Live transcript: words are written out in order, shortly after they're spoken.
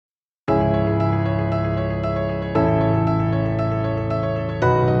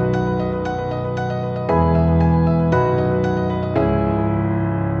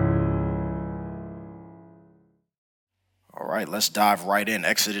let's dive right in.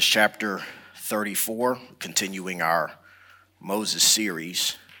 Exodus chapter 34, continuing our Moses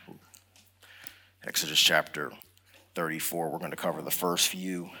series. Exodus chapter 34, we're going to cover the first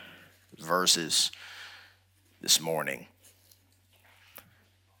few verses this morning.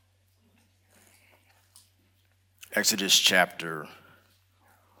 Exodus chapter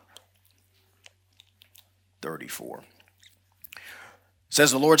 34. It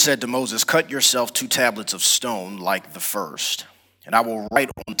says, the Lord said to Moses, cut yourself 2 tablets of stone like the first, and I will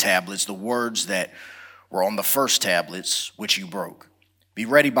write on tablets the words that were on the first tablets which you broke. Be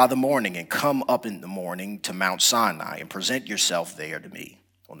ready by the morning and come up in the morning to Mount Sinai and present yourself there to me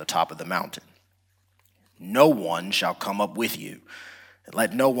on the top of the mountain. No one shall come up with you, and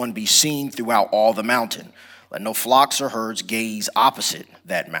let no one be seen throughout all the mountain. Let no flocks or herds gaze opposite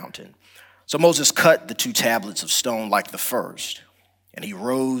that mountain. So Moses cut the 2 tablets of stone like the first. And he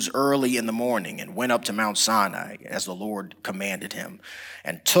rose early in the morning and went up to Mount Sinai as the Lord commanded him,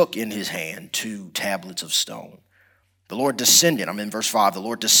 and took in his hand 2 tablets of stone. The Lord descended, I'm in verse 5, the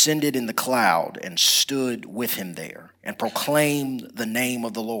Lord descended in the cloud and stood with him there and proclaimed the name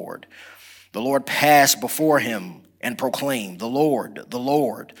of the Lord. The Lord passed before him and proclaimed, the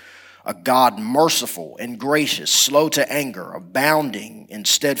Lord, a God merciful and gracious, slow to anger, abounding in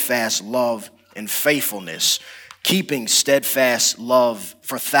steadfast love and faithfulness, keeping steadfast love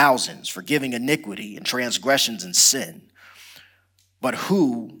for thousands, forgiving iniquity and transgressions and sin, but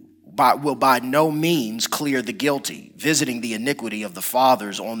who will by no means clear the guilty, visiting the iniquity of the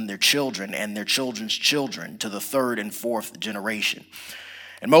fathers on their children and their children's children to the 3rd and 4th generation.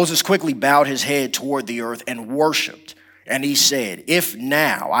 And Moses quickly bowed his head toward the earth and worshiped. And he said, if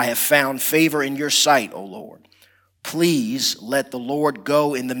now I have found favor in your sight, O Lord, please let the Lord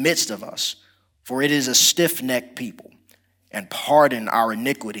go in the midst of us, for it is a stiff-necked people, and pardon our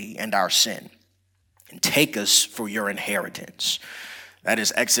iniquity and our sin, and take us for your inheritance. That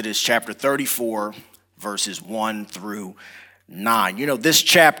is Exodus chapter 34, verses 1 through 9. You know, this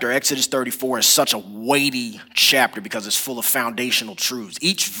chapter, Exodus 34, is such a weighty chapter because it's full of foundational truths.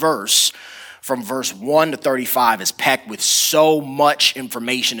 Each verse, from verse 1 to 35, is packed with so much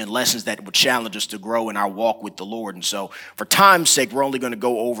information and lessons that would challenge us to grow in our walk with the Lord. And so, for time's sake, we're only going to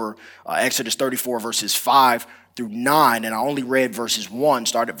go over Exodus 34, verses 5 through 9. And I only read verses 1,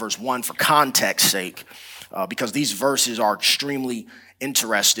 started verse 1 for context's sake, because these verses are extremely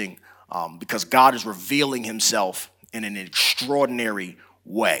interesting because God is revealing himself in an extraordinary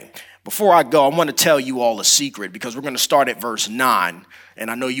way. Before I go, I want to tell you all a secret because we're going to start at verse 9,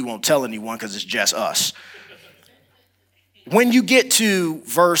 and I know you won't tell anyone because it's just us. When you get to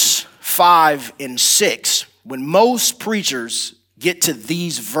verse 5 and 6, when most preachers get to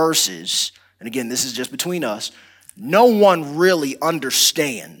these verses, and again, this is just between us, no one really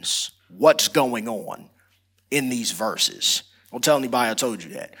understands what's going on in these verses. Don't tell anybody I told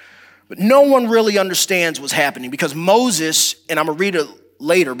you that. But no one really understands what's happening because Moses, and I'm going to read it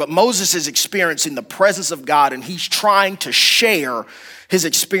later, but Moses is experiencing the presence of God, and he's trying to share his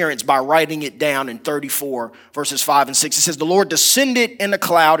experience by writing it down in 34 verses 5 and 6. It says, the Lord descended in a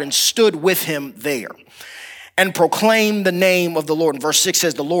cloud and stood with him there and proclaimed the name of the Lord. And verse 6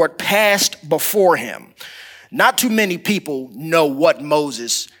 says, the Lord passed before him. Not too many people know what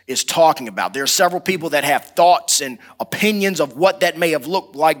Moses is talking about. There are several people that have thoughts and opinions of what that may have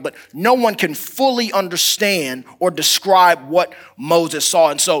looked like, but no one can fully understand or describe what Moses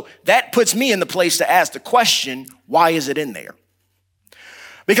saw. And so that puts me in the place to ask the question, why is it in there?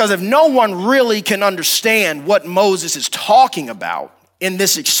 Because if no one really can understand what Moses is talking about in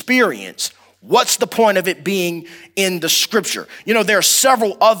this experience, what's the point of it being in the scripture? You know, there are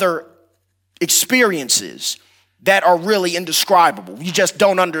several other experiences that are really indescribable. You just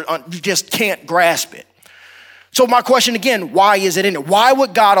you just can't grasp it. So my question again, why is it in it? Why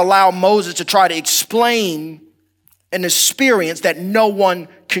would God allow Moses to try to explain an experience that no one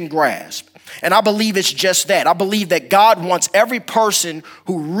can grasp? And I believe it's just that. I believe that God wants every person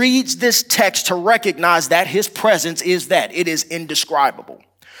who reads this text to recognize that his presence is that. It is indescribable.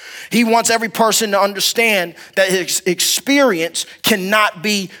 He wants every person to understand that his experience cannot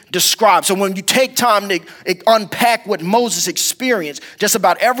be described. So when you take time to unpack what Moses experienced, just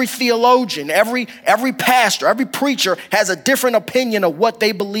about every theologian, every pastor, every preacher has a different opinion of what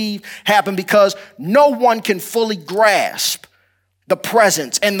they believe happened because no one can fully grasp the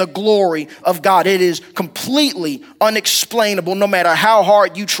presence and the glory of God. It is completely unexplainable no matter how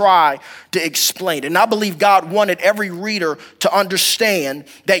hard you try to explain it. And I believe God wanted every reader to understand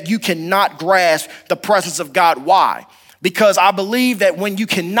that you cannot grasp the presence of God. Why? Because I believe that when you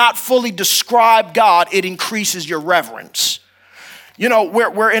cannot fully describe God, it increases your reverence. You know,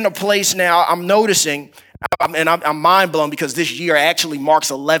 we're in a place now, I'm noticing, I'm mind blown because this year actually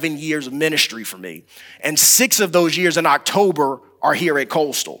marks 11 years of ministry for me. And 6 of those years in October are here at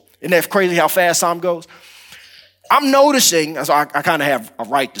Coastal. Isn't that crazy how fast time goes? I'm noticing, so I kind of have a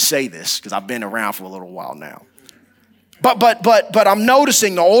right to say this because I've been around for a little while now. But I'm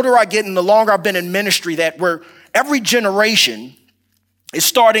noticing the older I get and the longer I've been in ministry that where every generation is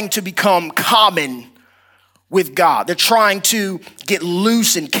starting to become common with God. They're trying to get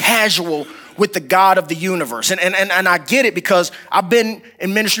loose and casual with the God of the universe. And I get it because I've been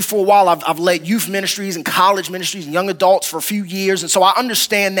in ministry for a while. I've led youth ministries and college ministries and young adults for a few years. And so I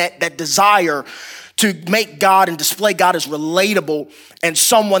understand that desire to make God and display God as relatable and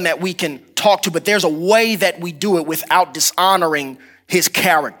someone that we can talk to. But there's a way that we do it without dishonoring his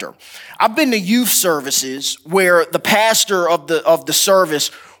character. I've been to youth services where the pastor of the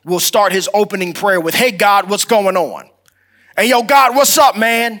service will start his opening prayer with, "Hey, God, what's going on? Hey, yo, God, what's up,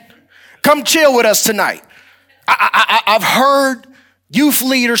 man? Come chill with us tonight." I've heard youth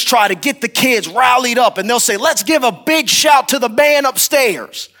leaders try to get the kids rallied up, and they'll say, "Let's give a big shout to the man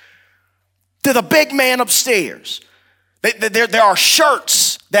upstairs, to the big man upstairs." There are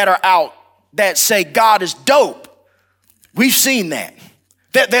shirts that are out that say, "God is dope." We've seen that.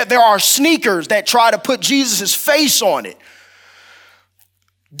 There are sneakers that try to put Jesus' face on it,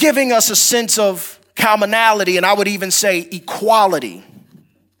 giving us a sense of commonality, and I would even say equality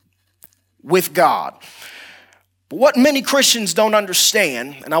with God. But what many Christians don't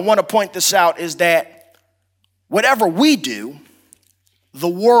understand, and I want to point this out, is that whatever we do, the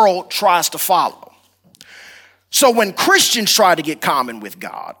world tries to follow. So when Christians try to get common with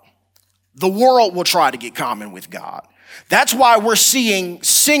God, the world will try to get common with God. That's why we're seeing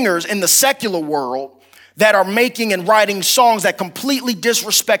singers in the secular world that are making and writing songs that completely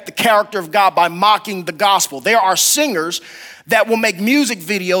disrespect the character of God by mocking the gospel. There are singers that will make music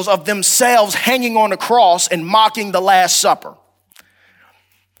videos of themselves hanging on a cross and mocking the Last Supper.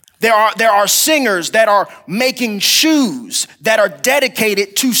 There are singers that are making shoes that are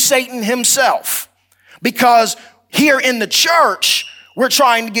dedicated to Satan himself. Because here in the church, we're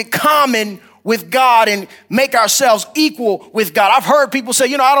trying to get common with God and make ourselves equal with God. I've heard people say,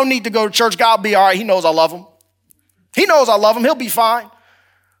 I don't need to go to church. God will be all right. He knows I love him. He knows I love him. He'll be fine.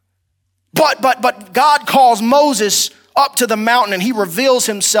 But God calls Moses up to the mountain and he reveals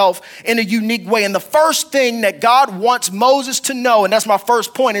himself in a unique way. And the first thing that God wants Moses to know, and that's my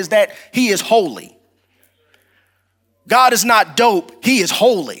first point, is that he is holy. God is not dope. He is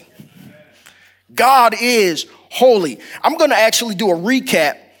holy. God is holy. I'm going to actually do a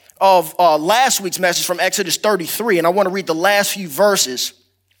recap of last week's message from Exodus 33, and I want to read the last few verses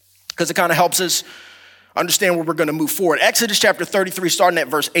because it kind of helps us understand where we're going to move forward. Exodus chapter 33, starting at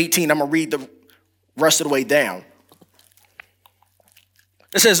verse 18. I'm going to read the rest of the way down.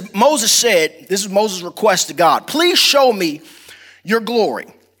 It says, Moses said, this is Moses' request to God, "Please show me your glory."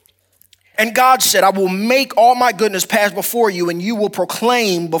 And God said, "I will make all my goodness pass before you, and you will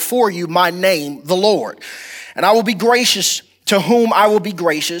proclaim before you my name, the Lord. And I will be gracious to whom I will be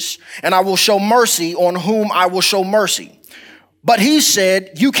gracious, and I will show mercy on whom I will show mercy." But he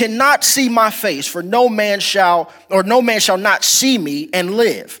said, "You cannot see my face, for no man shall not see me and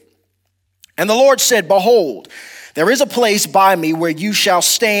live." And the Lord said, "Behold, there is a place by me where you shall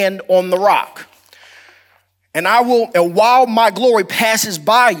stand on the rock. And while my glory passes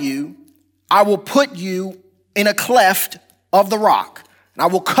by you, I will put you in a cleft of the rock, and I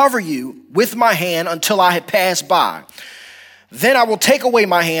will cover you with my hand until I have passed by. Then I will take away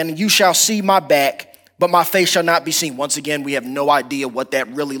my hand, and you shall see my back, but my face shall not be seen." Once again, we have no idea what that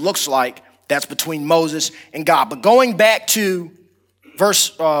really looks like. That's between Moses and God. But going back to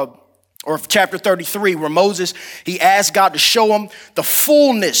chapter 33, where Moses, he asked God to show him the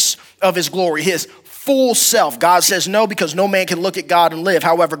fullness of his glory, his full self. God says no, because no man can look at God and live.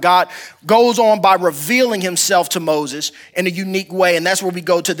 However, God goes on by revealing himself to Moses in a unique way. And that's where we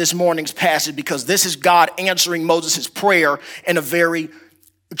go to this morning's passage, because this is God answering Moses' prayer in a very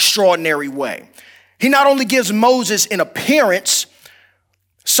extraordinary way. He not only gives Moses an appearance,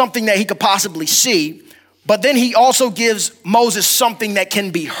 something that he could possibly see, but then he also gives Moses something that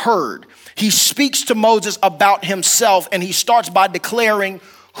can be heard. He speaks to Moses about himself, and he starts by declaring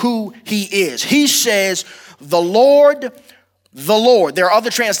who he is. He says, the Lord, the Lord. There are other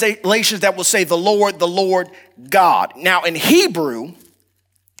translations that will say the Lord God. Now in Hebrew,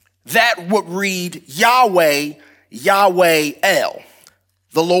 that would read Yahweh, Yahweh El.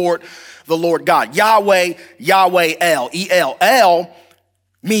 The Lord God. Yahweh, Yahweh El. E-L. El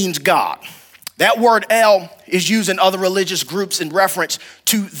means God. That word El is used in other religious groups in reference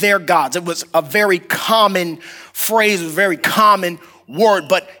to their gods. It was a very common phrase, a very common word.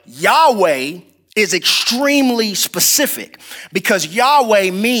 But Yahweh is extremely specific because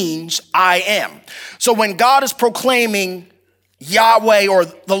Yahweh means I am. So when God is proclaiming Yahweh or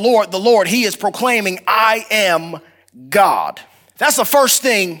the Lord, he is proclaiming I am God. That's the first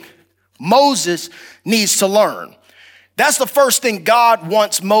thing Moses needs to learn. That's the first thing God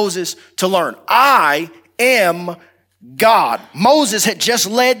wants Moses to learn. I am God. Moses had just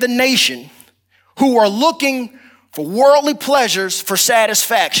led the nation who were looking for worldly pleasures for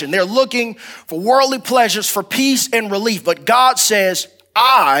satisfaction. They're looking for worldly pleasures for peace and relief. But God says,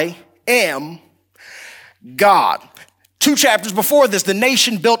 I am God. 2 chapters before this, the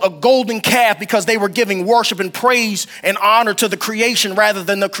nation built a golden calf because they were giving worship and praise and honor to the creation rather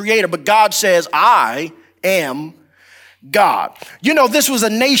than the creator. But God says, I am God. You know, this was a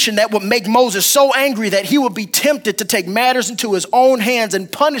nation that would make Moses so angry that he would be tempted to take matters into his own hands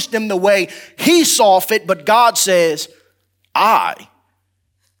and punish them the way he saw fit. But God says, I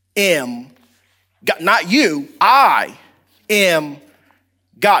am God. Not you, I am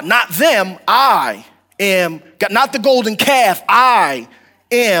God. Not them, I am God. Not the golden calf, I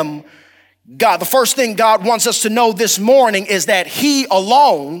am God. The first thing God wants us to know this morning is that he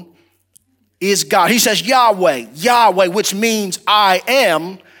alone is God. He says Yahweh, Yahweh, which means I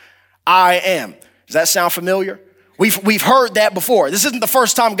am, I am. Does that sound familiar? We've heard that before. This isn't the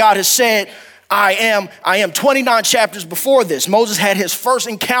first time God has said I am, I am. 29 chapters before this, Moses had his first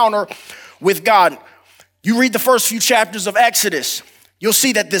encounter with God. You read the first few chapters of Exodus, you'll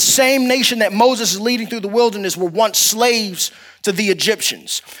see that this same nation that Moses is leading through the wilderness were once slaves to the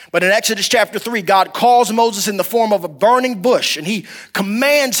Egyptians. But in Exodus chapter 3, God calls Moses in the form of a burning bush, and he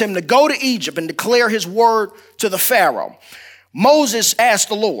commands him to go to Egypt and declare his word to the Pharaoh. Moses asked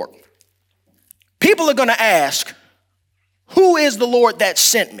the Lord, people are going to ask, who is the Lord that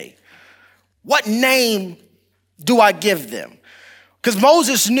sent me? What name do I give them? Because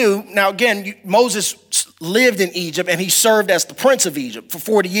Moses knew, now again, Moses lived in Egypt and he served as the prince of Egypt for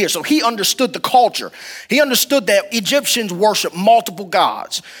 40 years. So he understood the culture. He understood that Egyptians worship multiple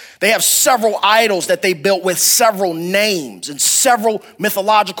gods. They have several idols that they built with several names and several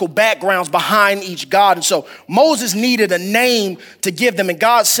mythological backgrounds behind each god. And so Moses needed a name to give them. And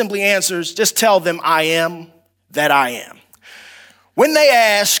God simply answers, just tell them I am that I am. When they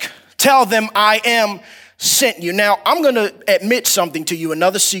ask, tell them I am sent you. Now, I'm going to admit something to you,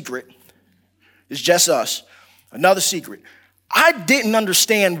 another secret. It's just us. Another secret. I didn't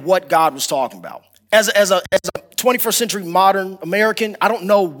understand what God was talking about. As a 21st century modern American, I don't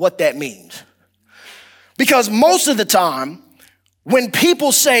know what that means. Because most of the time, when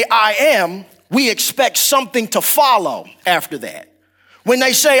people say I am, we expect something to follow after that. When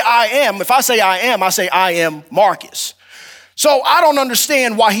they say I am, if I say I say I am Marcus. So I don't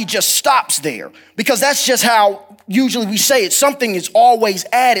understand why he just stops there, because that's just how usually we say it. Something is always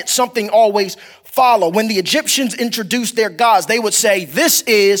added, something always follow. When the Egyptians introduced their gods, they would say, this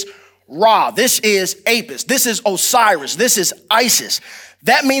is Ra, this is Apis, this is Osiris, this is Isis.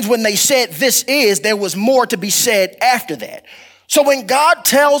 That means when they said this is, there was more to be said after that. So when God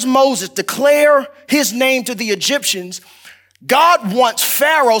tells Moses, declare his name to the Egyptians, God wants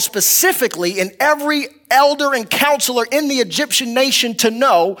Pharaoh specifically and every elder and counselor in the Egyptian nation to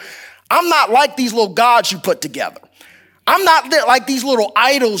know, I'm not like these little gods you put together. I'm not like these little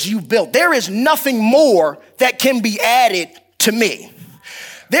idols you built. There is nothing more that can be added to me.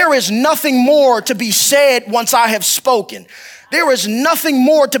 There is nothing more to be said once I have spoken. There is nothing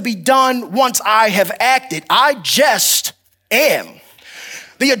more to be done once I have acted. I just am.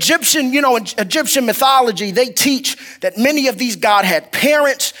 The Egyptian mythology, they teach that many of these gods had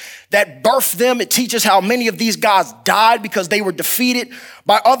parents that birthed them. It teaches how many of these gods died because they were defeated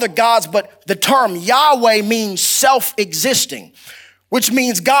by other gods. But the term Yahweh means self-existing, which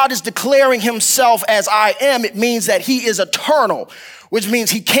means God is declaring himself as I am. It means that he is eternal, which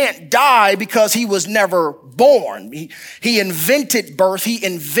means he can't die because he was never born. He invented birth. He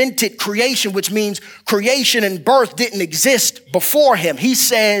invented creation, which means creation and birth didn't exist before him. He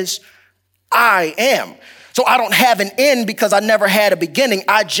says, I am. So I don't have an end because I never had a beginning.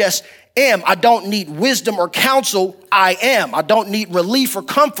 I just am. I don't need wisdom or counsel. I am. I don't need relief or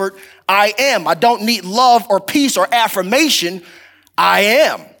comfort. I am. I don't need love or peace or affirmation. I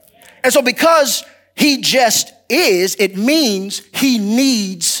am. And so because he just is, it means he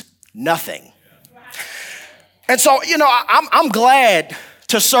needs nothing. And so, I'm glad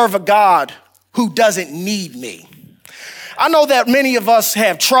to serve a God who doesn't need me. I know that many of us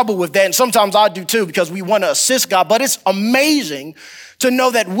have trouble with that, and sometimes I do too, because we want to assist God, but it's amazing to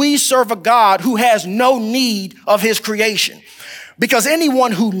know that we serve a God who has no need of his creation. Because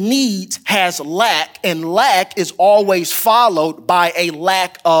anyone who needs has lack, and lack is always followed by a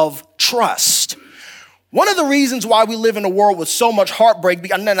lack of trust. One of the reasons why we live in a world with so much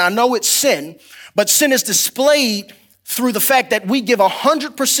heartbreak, and I know it's sin, but sin is displayed through the fact that we give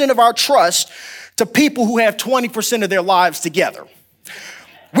 100% of our trust to people who have 20% of their lives together.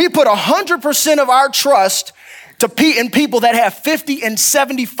 We put 100% of our trust in people that have 50 and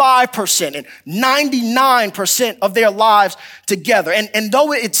 75% and 99% of their lives together. And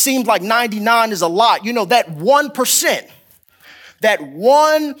though it seems like 99 is a lot, that 1%, that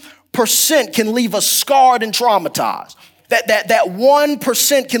 1% can leave us scarred and traumatized. That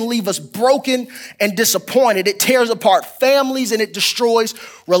 1% can leave us broken and disappointed. It tears apart families and it destroys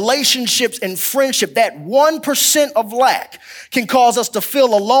relationships and friendship. That 1% of lack can cause us to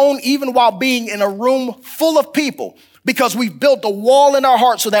feel alone even while being in a room full of people, because we've built a wall in our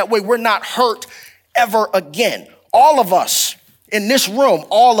heart so that way we're not hurt ever again. All of us in this room,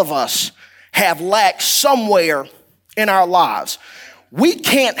 all of us have lack somewhere in our lives. We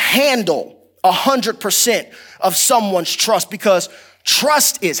can't handle 100% of someone's trust because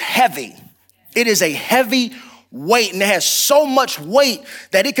trust is heavy. It is a heavy weight, and it has so much weight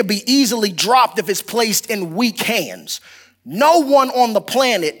that it could be easily dropped if it's placed in weak hands. No one on the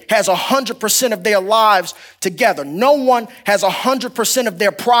planet has 100% of their lives together. No one has 100% of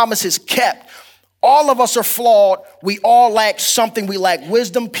their promises kept. All of us are flawed. We all lack something. We lack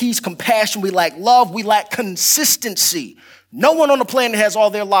wisdom, peace, compassion. We lack love. We lack consistency. No one on the planet has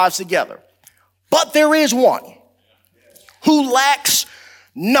all their lives together. But there is one who lacks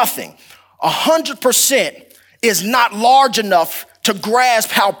nothing. 100% is not large enough to grasp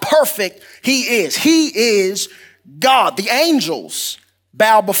how perfect he is. He is God. The angels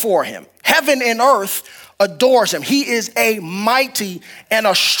bow before him. Heaven and earth adores him. He is a mighty and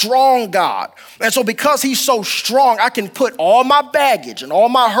a strong God. And so because he's so strong, I can put all my baggage and all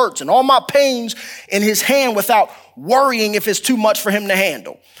my hurts and all my pains in his hand without worrying if it's too much for him to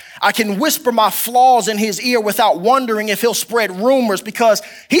handle. I can whisper my flaws in his ear without wondering if he'll spread rumors, because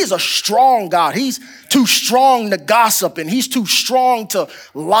he's a strong God. He's too strong to gossip, and he's too strong to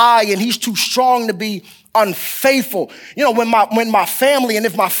lie, and he's too strong to be unfaithful. When my family, and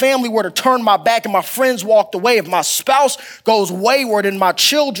if my family were to turn my back and my friends walked away, if my spouse goes wayward and my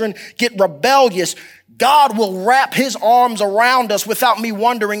children get rebellious, God will wrap his arms around us without me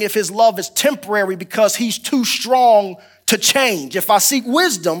wondering if his love is temporary, because he's too strong to change. If I seek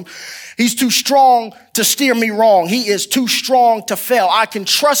wisdom, he's too strong to steer me wrong. He is too strong to fail. I can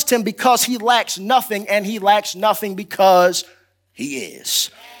trust him because he lacks nothing, and he lacks nothing because he is.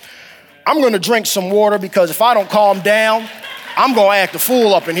 I'm going to drink some water, because if I don't calm down, I'm going to act a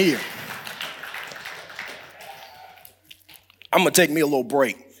fool up in here. I'm going to take me a little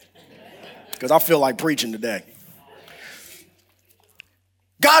break because I feel like preaching today.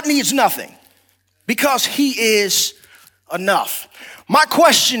 God needs nothing because he is enough. My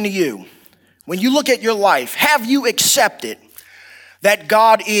question to you, when you look at your life, have you accepted that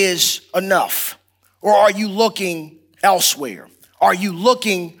God is enough? Or are you looking elsewhere? Are you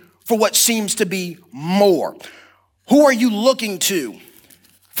looking for what seems to be more? Who are you looking to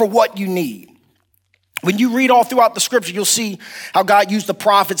for what you need? When you read all throughout the scripture, you'll see how God used the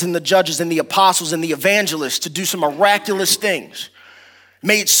prophets and the judges and the apostles and the evangelists to do some miraculous things.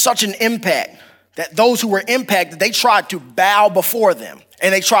 Made such an impact that those who were impacted, they tried to bow before them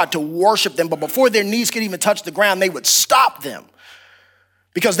and they tried to worship them. But before their knees could even touch the ground, they would stop them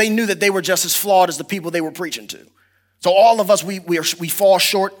because they knew that they were just as flawed as the people they were preaching to. So all of us, we fall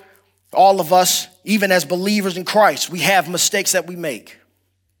short. All of us, even as believers in Christ, we have mistakes that we make.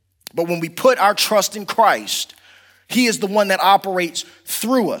 But when we put our trust in Christ, he is the one that operates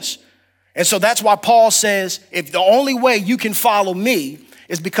through us. And so that's why Paul says, if the only way you can follow me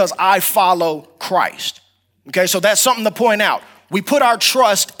is because I follow Christ. Okay, so that's something to point out. We put our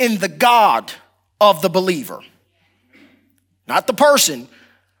trust in the God of the believer, not the person.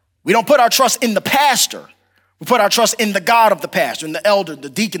 We don't put our trust in the pastor. We put our trust in the God of the pastor, in the elder, the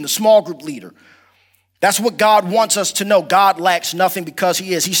deacon, the small group leader. That's what God wants us to know. God lacks nothing because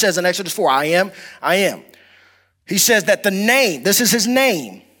he is. He says in Exodus 4, I am. He says that the name, this is his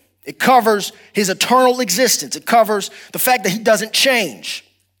name. It covers his eternal existence. It covers the fact that he doesn't change.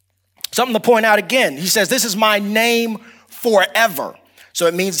 Something to point out again. He says, this is my name forever. So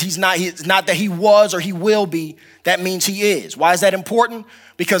it means it's not that he was or he will be. That means he is. Why is that important?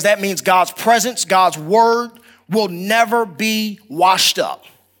 Because that means God's presence, God's word will never be washed up.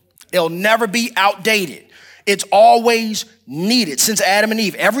 It'll never be outdated. It's always needed. Since Adam and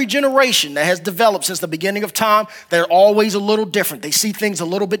Eve, every generation that has developed since the beginning of time, they're always a little different. They see things a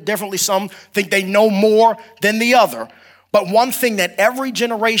little bit differently. Some think they know more than the other. But one thing that every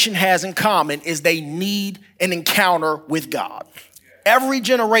generation has in common is they need an encounter with God. Every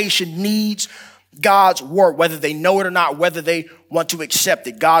generation needs God's word, whether they know it or not, whether they want to accept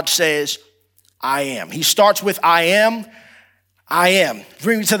it. God says, I am. He starts with I am. I am.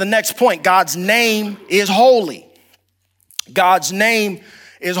 Bring me to the next point. God's name is holy. God's name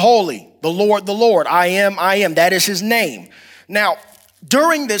is holy. The Lord. I am. That is his name. Now,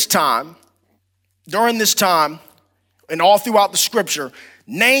 during this time, and all throughout the scripture,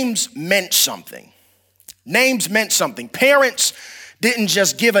 names meant something. Names meant something. Parents didn't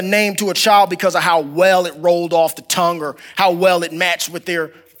just give a name to a child because of how well it rolled off the tongue or how well it matched with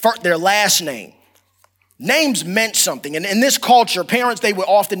their last name. Names meant something. And in this culture, parents, they would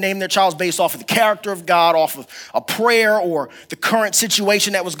often name their child based off of the character of God, off of a prayer or the current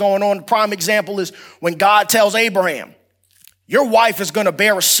situation that was going on. The prime example is when God tells Abraham, your wife is going to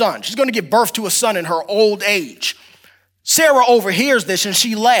bear a son. She's going to give birth to a son in her old age. Sarah overhears this and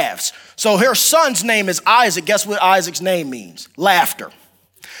she laughs. So her son's name is Isaac. Guess what Isaac's name means? Laughter.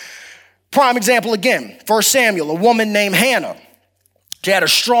 Prime example again, 1 Samuel, a woman named Hannah. She had a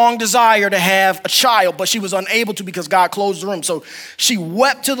strong desire to have a child, but she was unable to because God closed the room. So she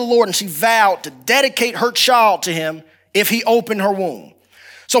wept to the Lord and she vowed to dedicate her child to him if he opened her womb.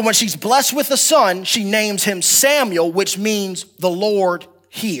 So when she's blessed with a son, she names him Samuel, which means the Lord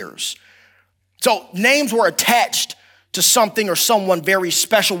hears. So names were attached to something or someone very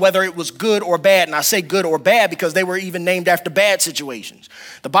special, whether it was good or bad. And I say good or bad because they were even named after bad situations.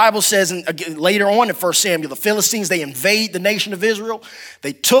 The Bible says later on in 1 Samuel, the Philistines, they invade the nation of Israel.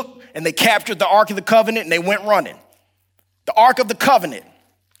 They took and they captured the Ark of the Covenant and they went running. The Ark of the Covenant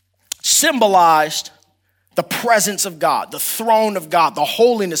symbolized the presence of God, the throne of God, the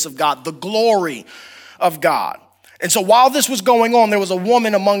holiness of God, the glory of God. And so while this was going on, there was a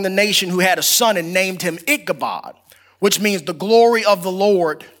woman among the nation who had a son and named him Ichabod, which means the glory of the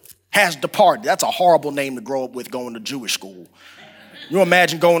Lord has departed. That's a horrible name to grow up with going to Jewish school. You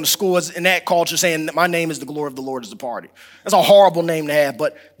imagine going to school in that culture saying my name is the glory of the Lord has departed. That's a horrible name to have,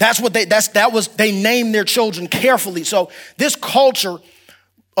 but they named their children carefully. So this culture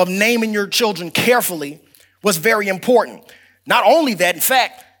of naming your children carefully was very important. Not only that, in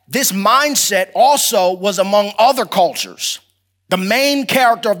fact, this mindset also was among other cultures. The main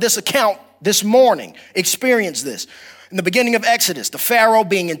character of this account this morning experienced this. In the beginning of Exodus, the Pharaoh,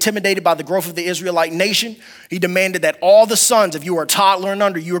 being intimidated by the growth of the Israelite nation, he demanded that all the sons, if you were a toddler and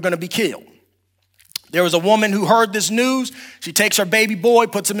under, you were going to be killed. There was a woman who heard this news. She takes her baby boy,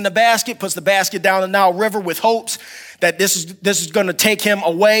 puts him in the basket, puts the basket down the Nile River with hopes that this is going to take him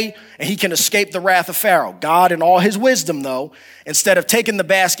away and he can escape the wrath of Pharaoh. God, in all his wisdom, though, instead of taking the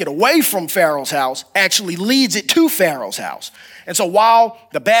basket away from Pharaoh's house, actually leads it to Pharaoh's house. And so while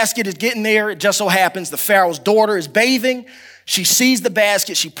the basket is getting there, it just so happens the Pharaoh's daughter is bathing. She sees the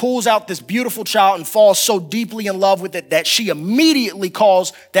basket. She pulls out this beautiful child and falls so deeply in love with it that she immediately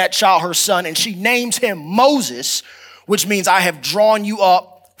calls that child her son, and she names him Moses, which means I have drawn you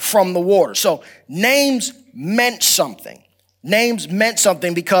up from the water. So names meant something. Names meant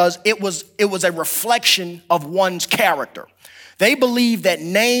something because it was a reflection of one's character. They believed that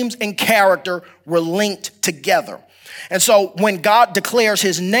names and character were linked together. And so when God declares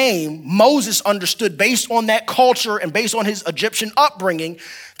his name, Moses understood based on that culture and based on his Egyptian upbringing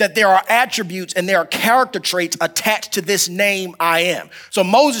that there are attributes and there are character traits attached to this name, I am. So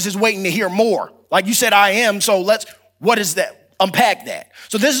Moses is waiting to hear more. Like you said, I am, so what is that? Unpack that.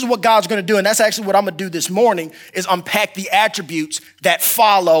 So this is what God's going to do, and that's actually what I'm going to do this morning is unpack the attributes that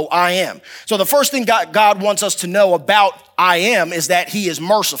follow I am. So the first thing God wants us to know about I am is that he is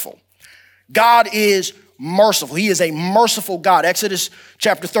merciful. God is merciful. He is a merciful God. Exodus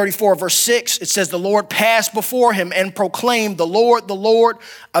chapter 34, verse 6, it says, the Lord passed before him and proclaimed, the Lord,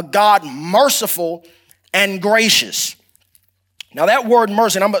 a God merciful and gracious. Now that word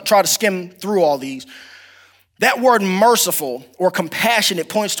mercy, and I'm going to try to skim through all these. That word merciful or compassionate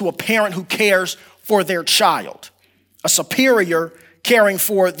points to a parent who cares for their child, a superior caring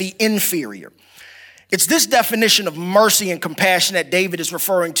for the inferior. It's this definition of mercy and compassion that David is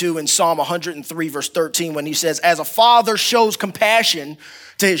referring to in Psalm 103, verse 13, when he says, as a father shows compassion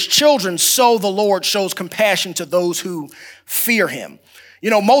to his children, so the Lord shows compassion to those who fear him. You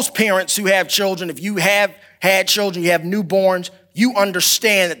know, most parents who have children, if you have had children, you have newborns, you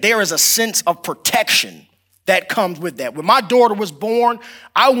understand that there is a sense of protection that comes with that. When my daughter was born,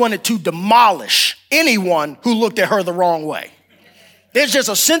 I wanted to demolish anyone who looked at her the wrong way. There's just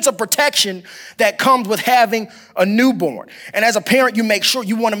a sense of protection that comes with having a newborn. And as a parent, you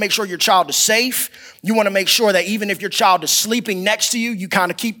want to make sure your child is safe. You want to make sure that even if your child is sleeping next to you, you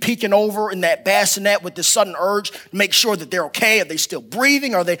kind of keep peeking over in that bassinet with this sudden urge to make sure that they're okay. Are they still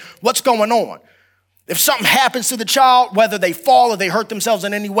breathing? What's going on? If something happens to the child, whether they fall or they hurt themselves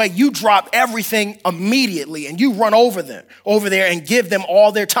in any way, you drop everything immediately and you run over there and give them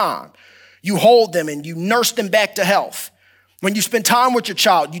all their time. You hold them and you nurse them back to health. When you spend time with your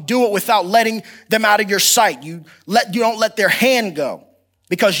child, you do it without letting them out of your sight. You don't let their hand go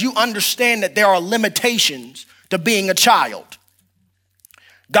because you understand that there are limitations to being a child.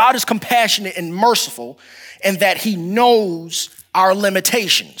 God is compassionate and merciful in that he knows our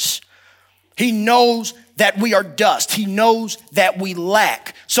limitations. He knows that we are dust. He knows that we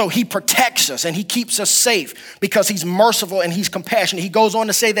lack. So he protects us and he keeps us safe because he's merciful and he's compassionate. He goes on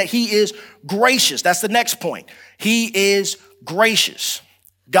to say that he is gracious. That's the next point. He is gracious.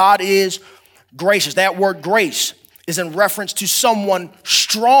 God is gracious. That word grace is in reference to someone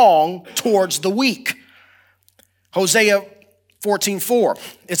strong towards the weak. Hosea 14:4.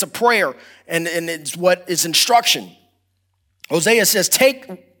 It's a prayer and it's what is instruction. Hosea says, take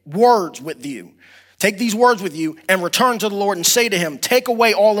these words with you and return to the Lord and say to him, take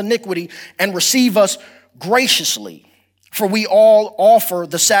away all iniquity and receive us graciously, for we all offer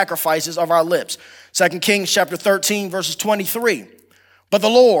the sacrifices of our lips. 2 Kings chapter 13, verses 23. But the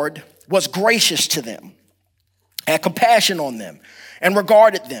Lord was gracious to them, had compassion on them, and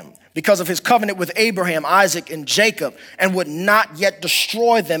regarded them because of his covenant with Abraham, Isaac, and Jacob, and would not yet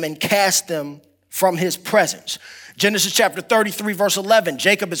destroy them and cast them from his presence. Genesis chapter 33, verse 11,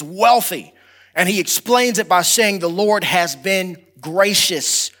 Jacob is wealthy, and he explains it by saying the Lord has been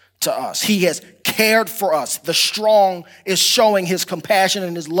gracious to us. He has cared for us. The strong is showing his compassion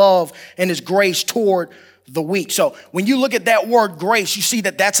and his love and his grace toward the weak. So when you look at that word grace, you see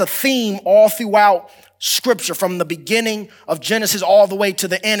that that's a theme all throughout Scripture from the beginning of Genesis all the way to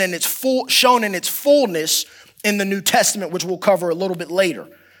the end, and it's shown in its fullness in the New Testament, which we'll cover a little bit later.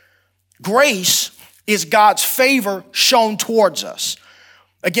 Grace is God's favor shown towards us.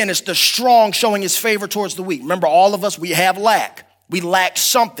 Again, it's the strong showing his favor towards the weak. Remember, all of us, we have lack. We lack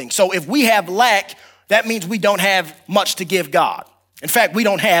something. So if we have lack, that means we don't have much to give God. In fact, we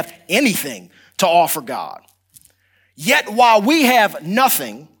don't have anything to offer God. Yet while we have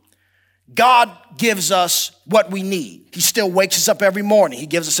nothing, God gives us what we need. He still wakes us up every morning. He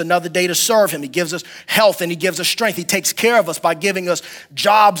gives us another day to serve him. He gives us health and he gives us strength. He takes care of us by giving us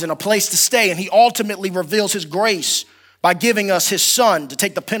jobs and a place to stay. And he ultimately reveals his grace by giving us his son to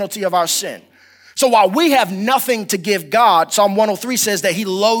take the penalty of our sin. So while we have nothing to give God, Psalm 103 says that he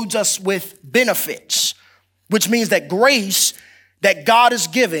loads us with benefits, which means that grace that God is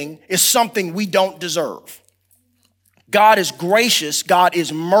giving is something we don't deserve. God is gracious. God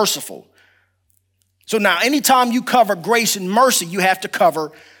is merciful. So now anytime you cover grace and mercy, you have to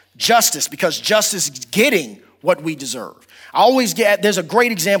cover justice because justice is getting what we deserve. There's a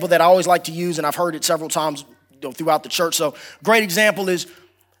great example that I always like to use, and I've heard it several times throughout the church. So great example is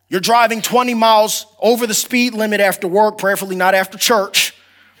you're driving 20 miles over the speed limit after work, prayerfully not after church,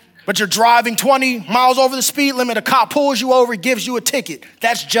 but you're driving 20 miles over the speed limit. A cop pulls you over, gives you a ticket.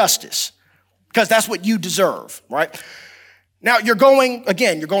 That's justice because that's what you deserve, right? Now you're going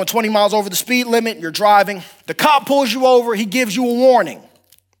 20 miles over the speed limit, you're driving. The cop pulls you over, he gives you a warning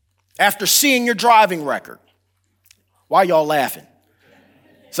after seeing your driving record. Why y'all laughing?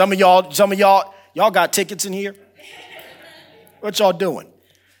 Some of y'all got tickets in here? What y'all doing?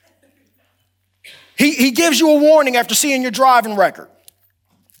 He gives you a warning after seeing your driving record.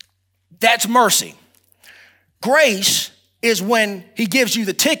 That's mercy. Grace is when he gives you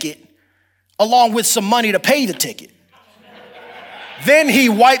the ticket along with some money to pay the ticket. Then he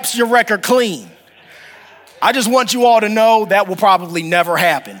wipes your record clean. I just want you all to know that will probably never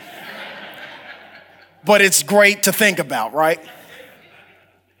happen. But it's great to think about, right?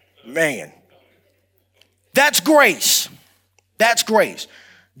 Man. That's grace. That's grace.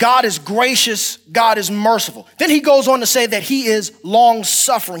 God is gracious. God is merciful. Then he goes on to say that he is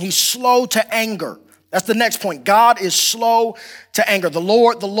long-suffering. He's slow to anger. That's the next point. God is slow to anger. The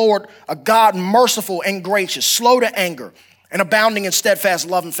Lord, a God merciful and gracious, slow to anger, and abounding in steadfast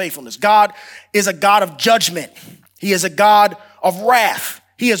love and faithfulness. God is a God of judgment. He is a God of wrath.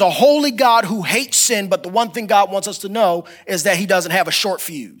 He is a holy God who hates sin, but the one thing God wants us to know is that he doesn't have a short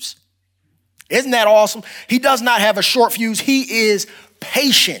fuse. Isn't that awesome? He does not have a short fuse. He is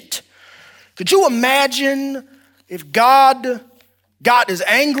patient. Could you imagine if God got as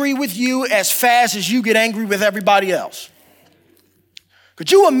angry with you as fast as you get angry with everybody else?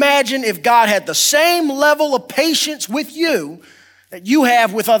 Could you imagine if God had the same level of patience with you that you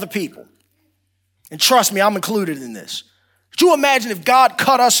have with other people? And trust me, I'm included in this. Could you imagine if God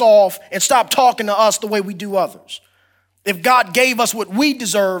cut us off and stopped talking to us the way we do others? If God gave us what we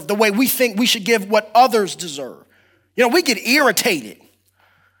deserve the way we think we should give what others deserve? You know, we get irritated.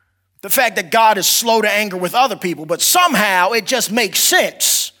 the fact that God is slow to anger with other people, but somehow it just makes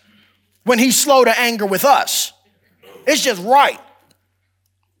sense when he's slow to anger with us. It's just right.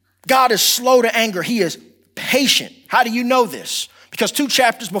 God is slow to anger. He is patient. How do you know this? Because 2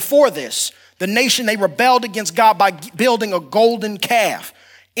 chapters before this, the nation, they rebelled against God by building a golden calf.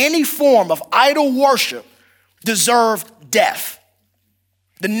 Any form of idol worship deserved death.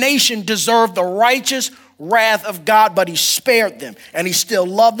 The nation deserved the righteous wrath of God, but he spared them, and he still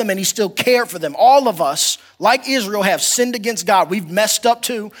loved them, and he still cared for them. All of us, like Israel, have sinned against God. We've messed up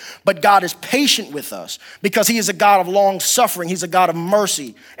too, but God is patient with us because he is a God of long suffering. He's a God of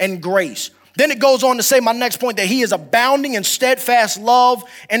mercy and grace. Then it goes on to say, my next point, that he is abounding in steadfast love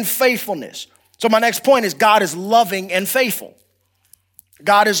and faithfulness. So my next point is God is loving and faithful.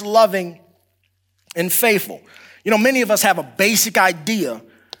 God is loving and faithful. You know, many of us have a basic idea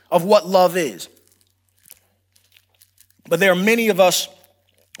of what love is. But there are many of us,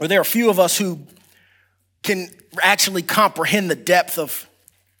 or there are a few of us who can actually comprehend the depth of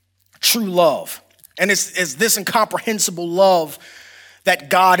true love. And it's this incomprehensible love that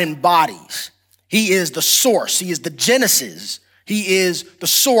God embodies. He is the source. He is the genesis. He is the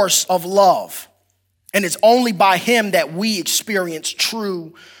source of love. And it's only by him that we experience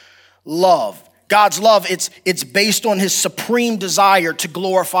true love. God's love, it's based on his supreme desire to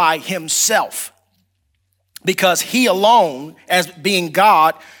glorify himself. Because he alone, as being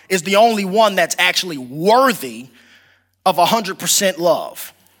God, is the only one that's actually worthy of 100%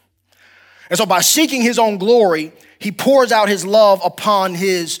 love. And so by seeking his own glory, he pours out his love upon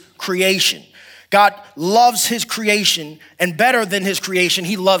his creation. God loves his creation, and better than his creation,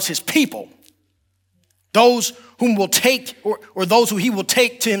 he loves his people. Those whom will take, or those who he will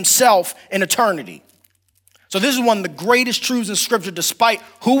take to himself in eternity. So this is one of the greatest truths in Scripture. Despite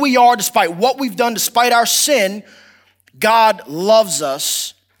who we are, despite what we've done, despite our sin, God loves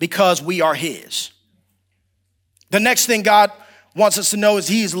us because we are his. The next thing God wants us to know is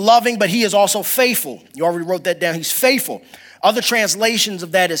he is loving, but he is also faithful. You already wrote that down. He's faithful. Other translations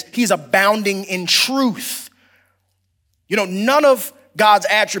of that is he's abounding in truth. You know, none of God's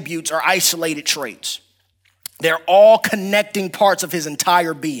attributes are isolated traits. They're all connecting parts of his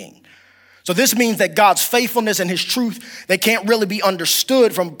entire being. So this means that God's faithfulness and his truth, they can't really be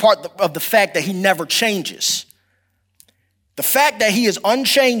understood from part of the fact that he never changes. The fact that he is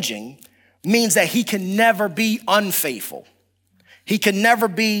unchanging means that he can never be unfaithful. He can never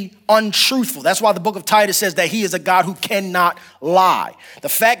be untruthful. That's why the book of Titus says that he is a God who cannot lie. The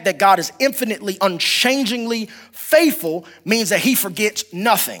fact that God is infinitely, unchangingly faithful means that he forgets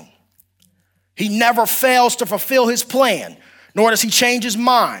nothing. He never fails to fulfill his plan, nor does he change his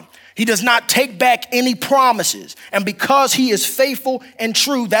mind. He does not take back any promises. And because he is faithful and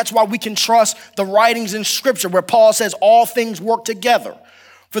true, that's why we can trust the writings in Scripture where Paul says all things work together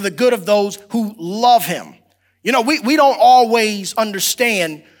for the good of those who love him. You know, we don't always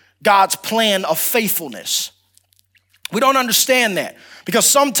understand God's plan of faithfulness. We don't understand that because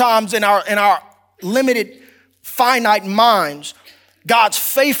sometimes in our limited, finite minds, God's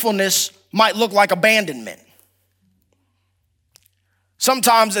faithfulness might look like abandonment.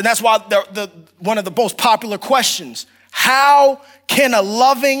 Sometimes, and that's why one of the most popular questions, how can a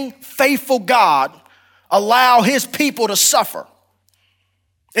loving, faithful God allow his people to suffer?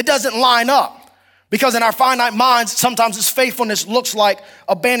 It doesn't line up because in our finite minds, sometimes his faithfulness looks like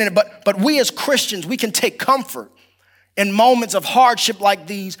abandonment. But we as Christians, we can take comfort in moments of hardship like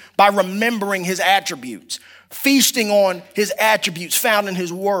these by remembering his attributes, feasting on his attributes found in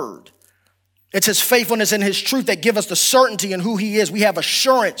his word. It's his faithfulness and his truth that give us the certainty in who he is. We have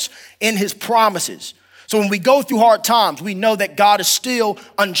assurance in his promises. So when we go through hard times, we know that God is still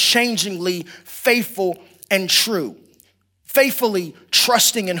unchangingly faithful and true. Faithfully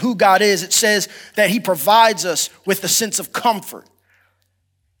trusting in who God is, it says that he provides us with a sense of comfort.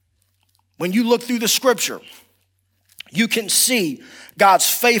 When you look through the Scripture, you can see God's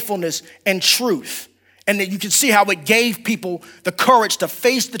faithfulness and truth. And that you can see how it gave people the courage to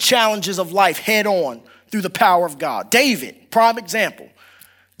face the challenges of life head on through the power of God. David, prime example.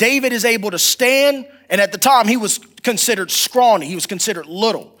 David is able to stand, and at the time he was considered scrawny. He was considered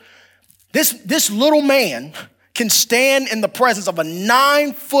little. This little man can stand in the presence of a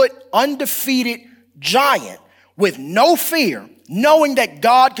 9-foot undefeated giant with no fear, knowing that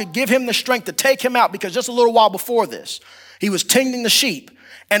God could give him the strength to take him out, because just a little while before this, he was tending the sheep.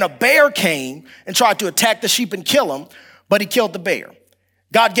 And a bear came and tried to attack the sheep and kill him, but he killed the bear.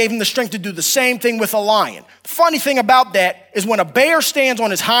 God gave him the strength to do the same thing with a lion. The funny thing about that is when a bear stands on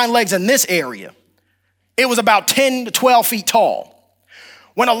his hind legs in this area, it was about 10 to 12 feet tall.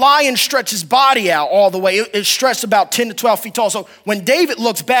 When a lion stretches his body out all the way, it's stretched about 10 to 12 feet tall. So when David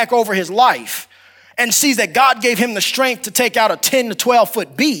looks back over his life and sees that God gave him the strength to take out a 10 to 12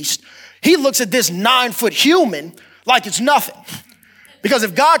 foot beast, he looks at this 9-foot human like it's nothing. Because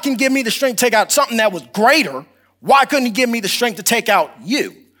if God can give me the strength to take out something that was greater, why couldn't he give me the strength to take out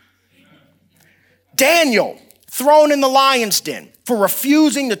you? Daniel, thrown in the lion's den for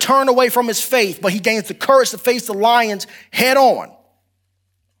refusing to turn away from his faith, but he gains the courage to face the lions head on.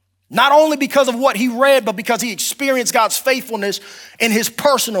 Not only because of what he read, but because he experienced God's faithfulness in his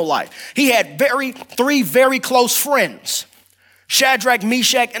personal life. He had three very close friends, Shadrach,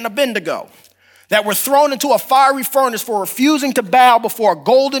 Meshach, and Abednego, that were thrown into a fiery furnace for refusing to bow before a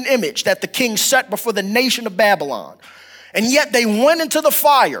golden image that the king set before the nation of Babylon. And yet they went into the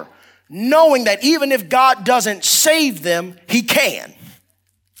fire, knowing that even if God doesn't save them, he can.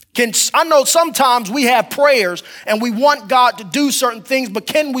 I know sometimes we have prayers and we want God to do certain things, but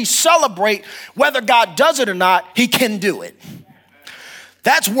can we celebrate whether God does it or not? He can do it.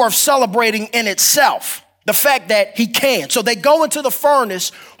 That's worth celebrating in itself, the fact that he can. So they go into the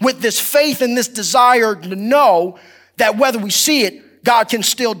furnace with this faith and this desire to know that whether we see it, God can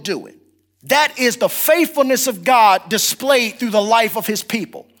still do it. That is the faithfulness of God displayed through the life of his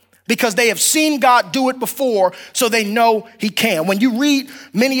people, because they have seen God do it before, so they know he can. When you read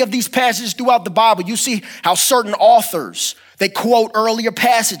many of these passages throughout the Bible, you see how certain authors, they quote earlier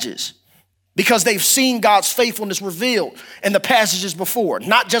passages because they've seen God's faithfulness revealed in the passages before,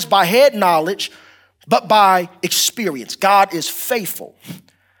 not just by head knowledge, but by experience. God is faithful.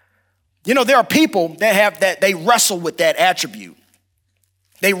 You know, there are people that they wrestle with that attribute.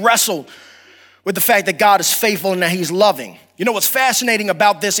 They wrestle with the fact that God is faithful and that he's loving. You know what's fascinating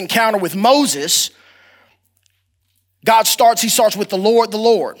about this encounter with Moses? He starts with the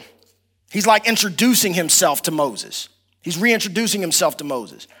Lord. He's like introducing himself to Moses. He's reintroducing himself to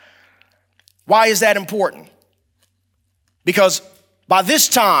Moses. Why is that important? Because by this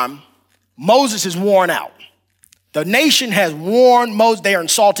time, Moses is worn out. The nation has worn Moses. They are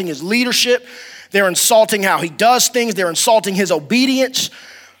insulting his leadership. They're insulting how he does things. They're insulting his obedience.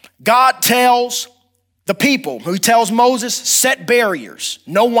 God tells the people, he tells Moses, set barriers.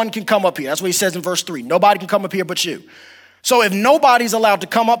 No one can come up here. That's what he says in verse 3. Nobody can come up here but you. So if nobody's allowed to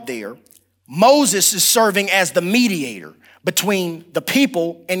come up there, Moses is serving as the mediator between the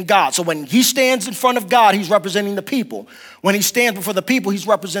people and God. So when he stands in front of God, he's representing the people. When he stands before the people, he's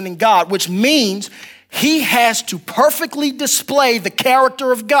representing God, which means he has to perfectly display the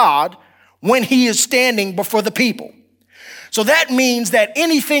character of God when he is standing before the people. So that means that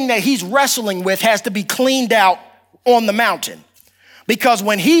anything that he's wrestling with has to be cleaned out on the mountain. Because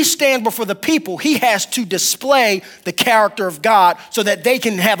when he stands before the people, he has to display the character of God so that they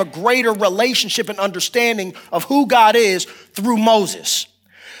can have a greater relationship and understanding of who God is through Moses.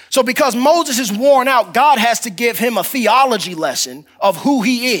 So because Moses is worn out, God has to give him a theology lesson of who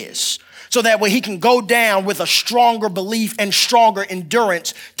he is, so that way he can go down with a stronger belief and stronger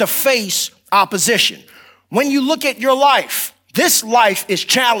endurance to face opposition. When you look at your life, this life is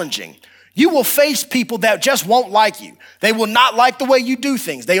challenging. You will face people that just won't like you. They will not like the way you do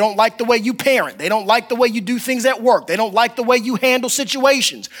things. They don't like the way you parent. They don't like the way you do things at work. They don't like the way you handle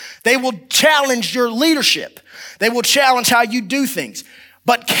situations. They will challenge your leadership. They will challenge how you do things.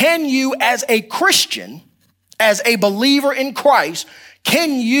 But can you, as a Christian, as a believer in Christ,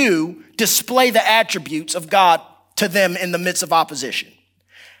 can you display the attributes of God to them in the midst of opposition?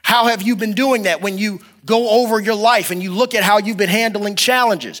 How have you been doing that when you go over your life and you look at how you've been handling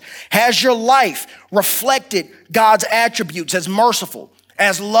challenges? Has your life reflected God's attributes as merciful,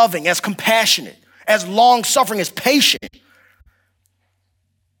 as loving, as compassionate, as long-suffering, as patient?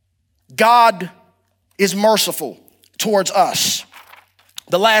 God is merciful towards us.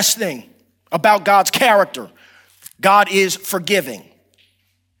 The last thing about God's character, God is forgiving.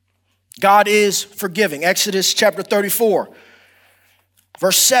 God is forgiving. Exodus chapter 34.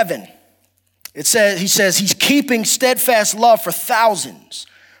 Verse 7, he says, he's keeping steadfast love for thousands,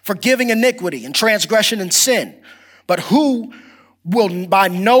 forgiving iniquity and transgression and sin, but who will by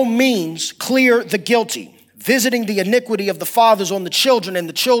no means clear the guilty, visiting the iniquity of the fathers on the children and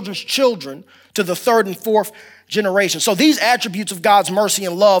the children's children to the third and fourth generation. So these attributes of God's mercy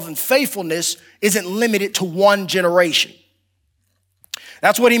and love and faithfulness isn't limited to one generation.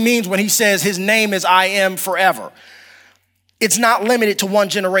 That's what he means when he says his name is I am forever. It's not limited to one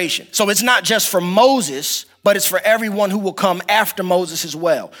generation. So it's not just for Moses, but it's for everyone who will come after Moses as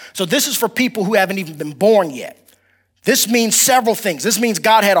well. So this is for people who haven't even been born yet. This means several things. This means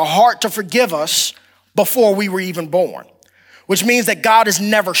God had a heart to forgive us before we were even born, which means that God is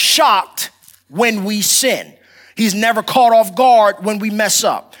never shocked when we sin. He's never caught off guard when we mess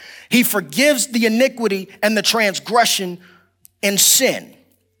up. He forgives the iniquity and the transgression and sin.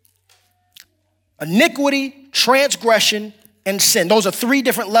 Iniquity, transgression, and sin. Those are three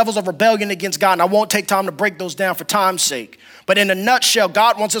different levels of rebellion against God, and I won't take time to break those down for time's sake. But in a nutshell,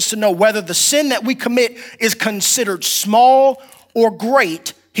 God wants us to know whether the sin that we commit is considered small or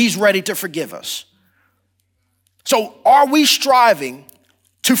great, he's ready to forgive us. So are we striving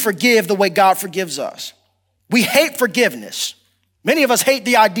to forgive the way God forgives us? We hate forgiveness. Many of us hate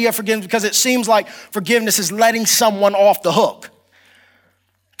the idea of forgiveness because it seems like forgiveness is letting someone off the hook.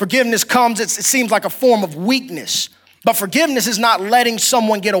 Forgiveness comes, it seems like a form of weakness. But forgiveness is not letting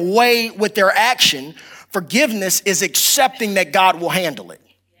someone get away with their action. Forgiveness is accepting that God will handle it.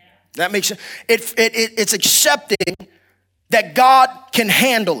 That makes sense. It's accepting that God can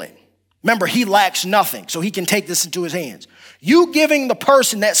handle it. Remember, he lacks nothing, so he can take this into his hands. You giving the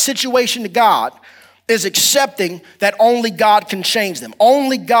person that situation to God is accepting that only God can change them.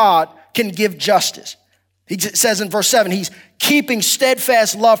 Only God can give justice. He says in verse 7, he's keeping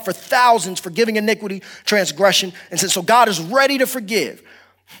steadfast love for thousands, forgiving iniquity, transgression, and sin. So God is ready to forgive.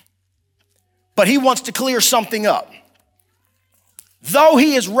 But he wants to clear something up. Though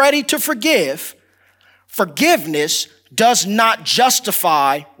he is ready to forgive, forgiveness does not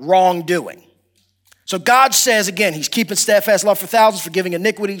justify wrongdoing. So God says, again, he's keeping steadfast love for thousands, forgiving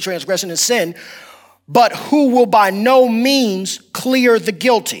iniquity, transgression, and sin, but who will by no means clear the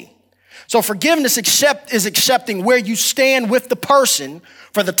guilty. So forgiveness is accepting where you stand with the person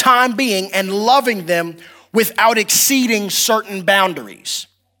for the time being and loving them without exceeding certain boundaries.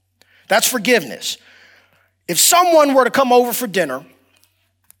 That's forgiveness. If someone were to come over for dinner,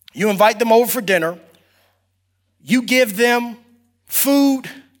 you invite them over for dinner, you give them food,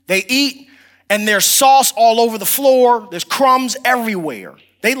 they eat, and there's sauce all over the floor, there's crumbs everywhere.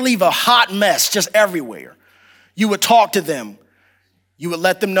 They leave a hot mess just everywhere. You would talk to them. You would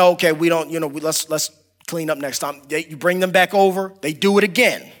let them know, okay, we don't, let's clean up next time. You bring them back over, they do it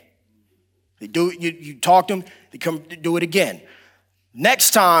again. They do you talk to them, they come do it again.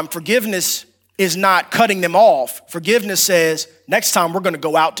 Next time, forgiveness is not cutting them off. Forgiveness says, next time we're going to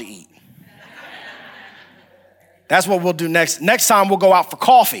go out to eat. That's what we'll do next. Next time we'll go out for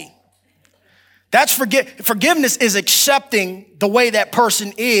coffee. That's forgiveness is accepting the way that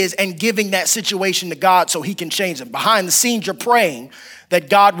person is and giving that situation to God so he can change them. Behind the scenes, you're praying that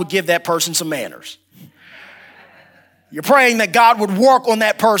God would give that person some manners. You're praying that God would work on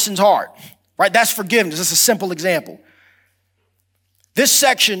that person's heart, right? That's forgiveness. That's a simple example. This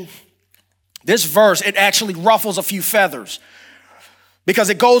section, this verse, it actually ruffles a few feathers because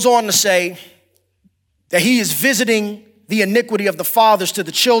it goes on to say that he is visiting the iniquity of the fathers to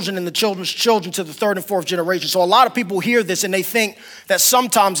the children and the children's children to the third and fourth generation. So a lot of people hear this and they think that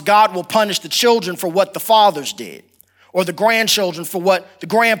sometimes God will punish the children for what the fathers did or the grandchildren for what the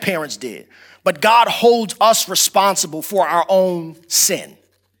grandparents did. But God holds us responsible for our own sin.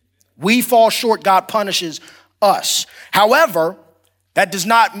 We fall short, God punishes us. However, that does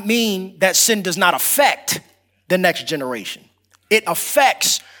not mean that sin does not affect the next generation. It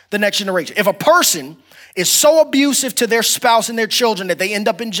affects the next generation. If a person is so abusive to their spouse and their children that they end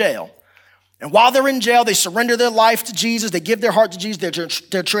up in jail, and while they're in jail, they surrender their life to Jesus, they give their heart to Jesus,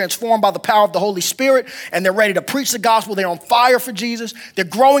 they're transformed by the power of the Holy Spirit, and they're ready to preach the gospel, they're on fire for Jesus, they're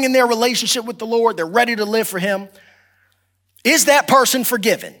growing in their relationship with the Lord, they're ready to live for him. Is that person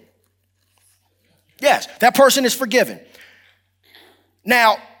forgiven? Yes, that person is forgiven.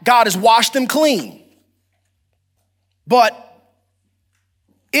 Now, God has washed them clean. But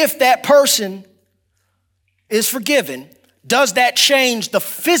if that person is forgiven, does that change the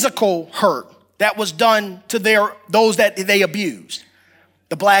physical hurt that was done to those that they abused?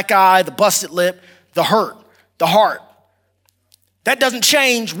 The black eye, the busted lip, the hurt, the heart. That doesn't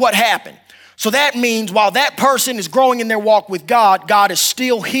change what happened. So that means while that person is growing in their walk with God, God is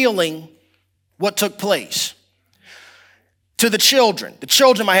still healing what took place. To the children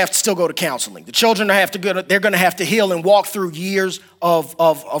might have to still go to counseling. The children they're going to have to heal and walk through years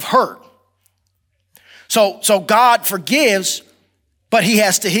of hurt. So God forgives, but he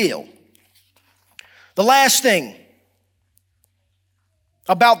has to heal. The last thing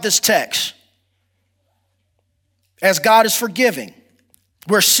about this text, as God is forgiving,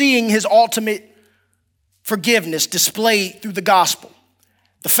 we're seeing his ultimate forgiveness displayed through the gospel.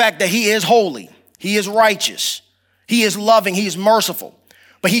 The fact that he is holy, he is righteous, he is loving, he is merciful,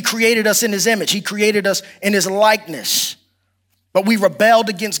 but he created us in his image. He created us in his likeness. But we rebelled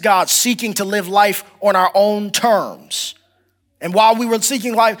against God, seeking to live life on our own terms. And while we were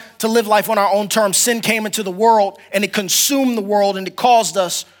seeking to live life on our own terms, sin came into the world and it consumed the world and it caused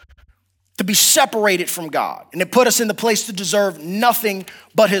us to be separated from God. And it put us in the place to deserve nothing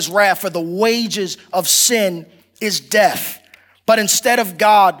but his wrath, for the wages of sin is death. But instead of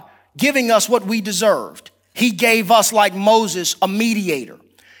God giving us what we deserved, he gave us, like Moses, a mediator.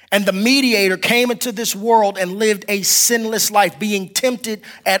 And the mediator came into this world and lived a sinless life, being tempted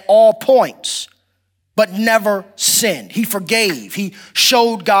at all points, but never sinned. He forgave. He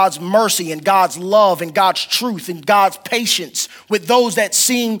showed God's mercy and God's love and God's truth and God's patience with those that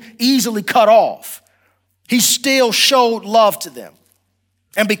seem easily cut off. He still showed love to them.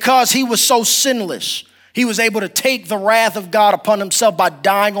 And because he was so sinless, he was able to take the wrath of God upon himself by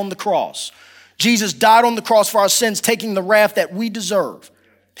dying on the cross. Jesus died on the cross for our sins, taking the wrath that we deserve.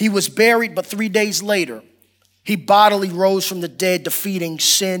 He was buried, but 3 days later, he bodily rose from the dead, defeating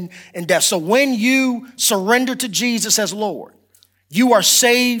sin and death. So when you surrender to Jesus as Lord, you are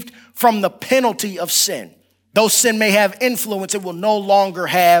saved from the penalty of sin. Though sin may have influence, it will no longer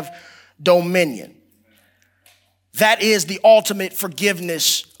have dominion. That is the ultimate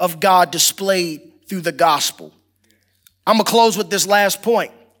forgiveness of God displayed through the gospel. I'm going to close with this last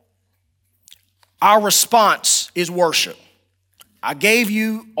point. Our response is worship. I gave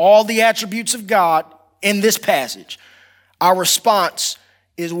you all the attributes of God in this passage. Our response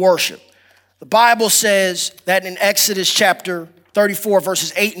is worship. The Bible says that in Exodus chapter 34,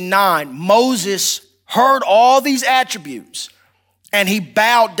 verses 8 and 9, Moses heard all these attributes and he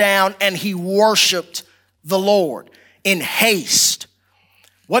bowed down and he worshiped the Lord in haste.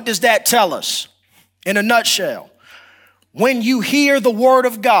 What does that tell us? In a nutshell, when you hear the word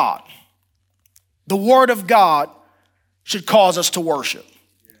of God should cause us to worship.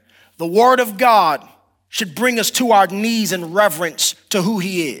 The word of God should bring us to our knees in reverence to who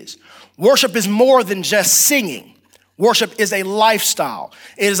he is. Worship is more than just singing. Worship is a lifestyle.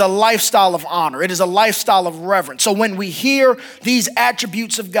 It is a lifestyle of honor. It is a lifestyle of reverence. So when we hear these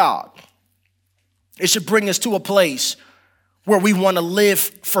attributes of God, it should bring us to a place where we want to live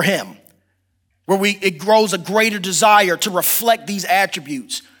for him, where it grows a greater desire to reflect these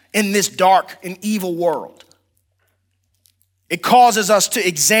attributes in this dark and evil world. It causes us to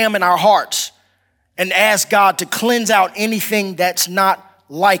examine our hearts and ask God to cleanse out anything that's not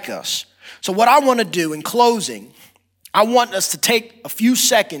like us. So what I want to do in closing, I want us to take a few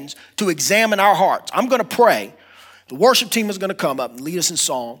seconds to examine our hearts. I'm going to pray. The worship team is going to come up and lead us in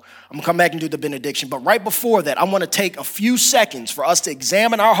song. I'm going to come back and do the benediction. But right before that, I want to take a few seconds for us to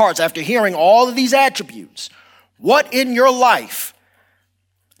examine our hearts after hearing all of these attributes. What in your life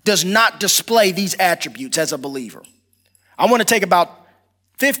does not display these attributes as a believer? I want to take about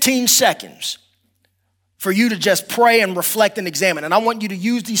 15 seconds for you to just pray and reflect and examine. And I want you to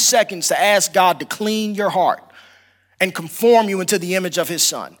use these seconds to ask God to clean your heart and conform you into the image of his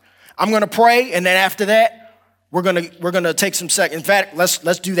son. I'm going to pray, and then after that, we're going to take some seconds. In fact,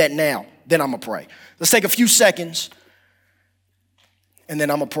 let's do that now. Then I'm going to pray. Let's take a few seconds, and then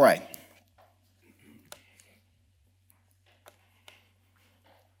I'm going to pray.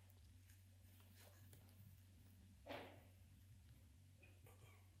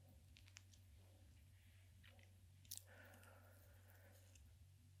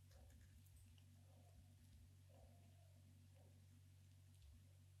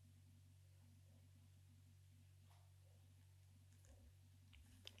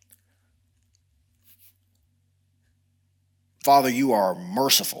 Father, you are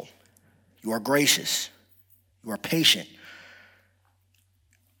merciful. You are gracious. You are patient.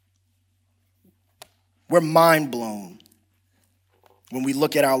 We're mind blown when we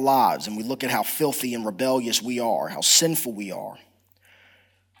look at our lives and we look at how filthy and rebellious we are, how sinful we are.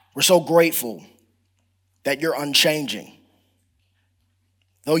 We're so grateful that you're unchanging.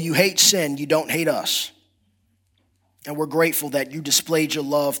 Though you hate sin, you don't hate us. And we're grateful that you displayed your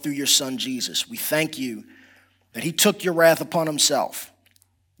love through your son, Jesus. We thank you that he took your wrath upon himself.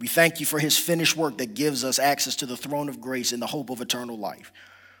 We thank you for his finished work that gives us access to the throne of grace and the hope of eternal life.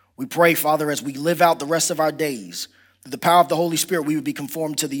 We pray, Father, as we live out the rest of our days, through the power of the Holy Spirit, we would be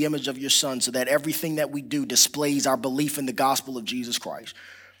conformed to the image of your son so that everything that we do displays our belief in the gospel of Jesus Christ.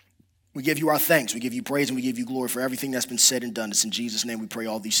 We give you our thanks, we give you praise, and we give you glory for everything that's been said and done. It's in Jesus' name we pray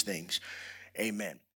all these things. Amen.